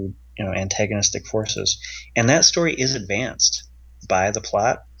the two, antagonistic forces, and that story is advanced by the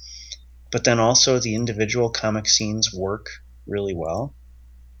plot, but then also the individual comic scenes work really well.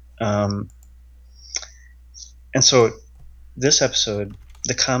 And so this episode,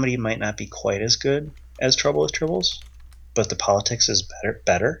 the comedy might not be quite as good as Trouble with Tribbles, but the politics is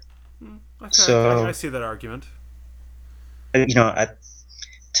better. Okay, I So see that argument.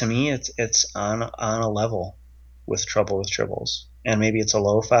 To me, it's on a level with Trouble with Tribbles, and maybe it's a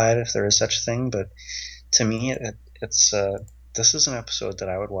low 5 if there is such a thing. But to me, it's this is an episode that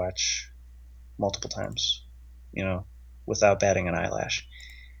I would watch multiple times, without batting an eyelash.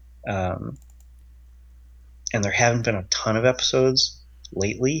 And there haven't been a ton of episodes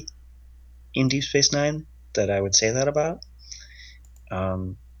lately in Deep Space Nine that I would say that about.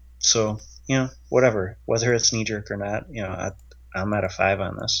 So whatever, whether it's knee jerk or not, I'm at a 5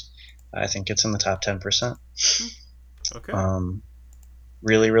 on this. I think it's in the top 10%. Okay.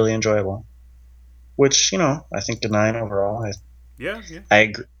 Really, really enjoyable. Which I think a 9 overall. Yeah.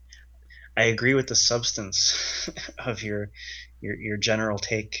 I agree with the substance of your general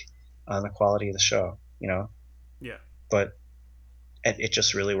take on the quality of the show. Yeah. But it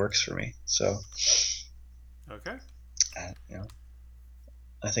just really works for me. So. Okay.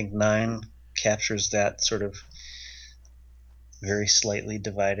 I think 9 captures that sort of very slightly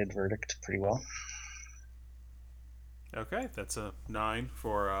divided verdict pretty well. Okay, that's a 9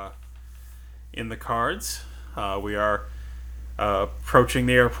 for In the Cards. We are approaching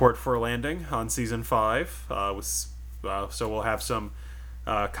the airport for a landing on season 5. So we'll have some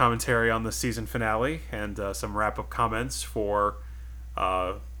commentary on the season finale and some wrap up comments for.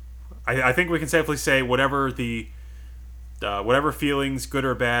 I think we can safely say whatever feelings, good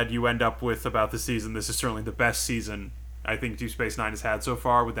or bad, you end up with about the season, this is certainly the best season I think Deep Space Nine has had so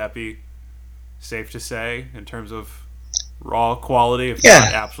far. Would that be safe to say in terms of raw quality, if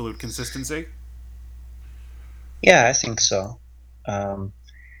not absolute consistency? Yeah, I think so.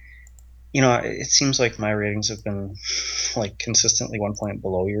 It seems like my ratings have been like consistently 1 point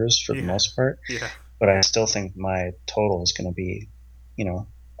below yours for the most part. Yeah. But I still think my total is going to be,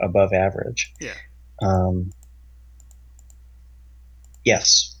 above average. Yeah.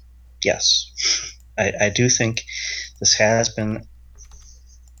 Yes. I do think this has been,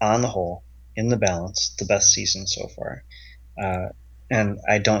 on the whole, in the balance, the best season so far. And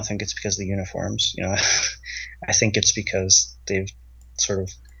I don't think it's because of the uniforms. I think it's because they've sort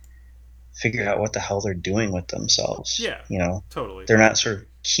of figured out what the hell they're doing with themselves. Yeah. Totally. They're not sort of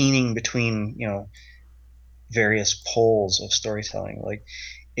keening between, various poles of storytelling. Like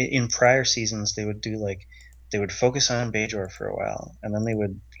in prior seasons, they would focus on Bajor for a while, and then they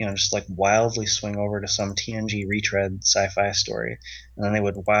would, just like wildly swing over to some TNG retread sci-fi story, and then they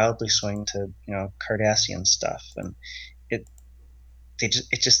would wildly swing to, Cardassian stuff, and it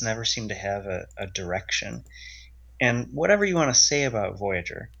just never seemed to have a direction. And whatever you want to say about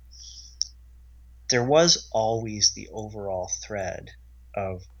Voyager, there was always the overall thread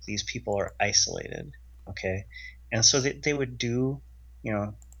of these people are isolated, okay? And so they would do,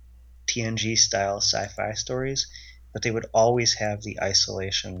 TNG style sci-fi stories, but they would always have the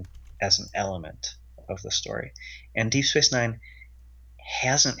isolation as an element of the story. And Deep Space Nine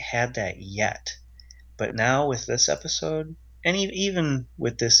hasn't had that yet. But now with this episode, and even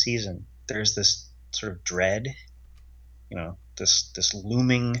with this season, there's this sort of dread, this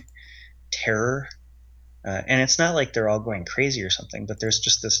looming terror. And it's not like they're all going crazy or something, but there's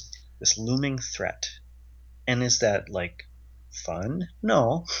just this this looming threat. And is that like fun?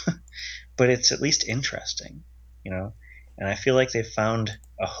 No, but it's at least interesting, you know? And I feel like they found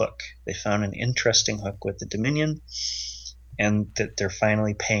a hook. They found an interesting hook with the Dominion, and that they're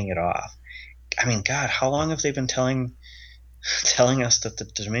finally paying it off. I mean, God, how long have they been telling us that the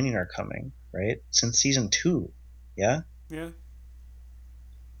Dominion are coming, right? Since season 2. Yeah? Yeah.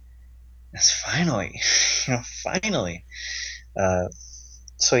 It's finally, finally. Uh,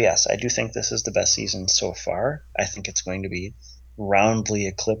 so yes, I do think this is the best season so far. I think it's going to be roundly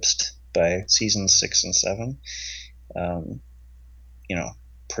eclipsed by seasons 6 and 7. Um,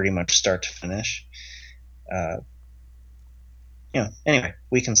 pretty much start to finish. Uh, anyway,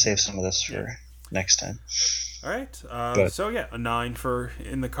 we can save some of this Yeah. for next time. All right. But So yeah, a 9 for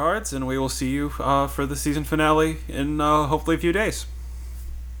in the cards, and we will see you for the season finale in hopefully a few days.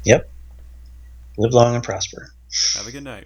 yep, live long and prosper. Have a good night.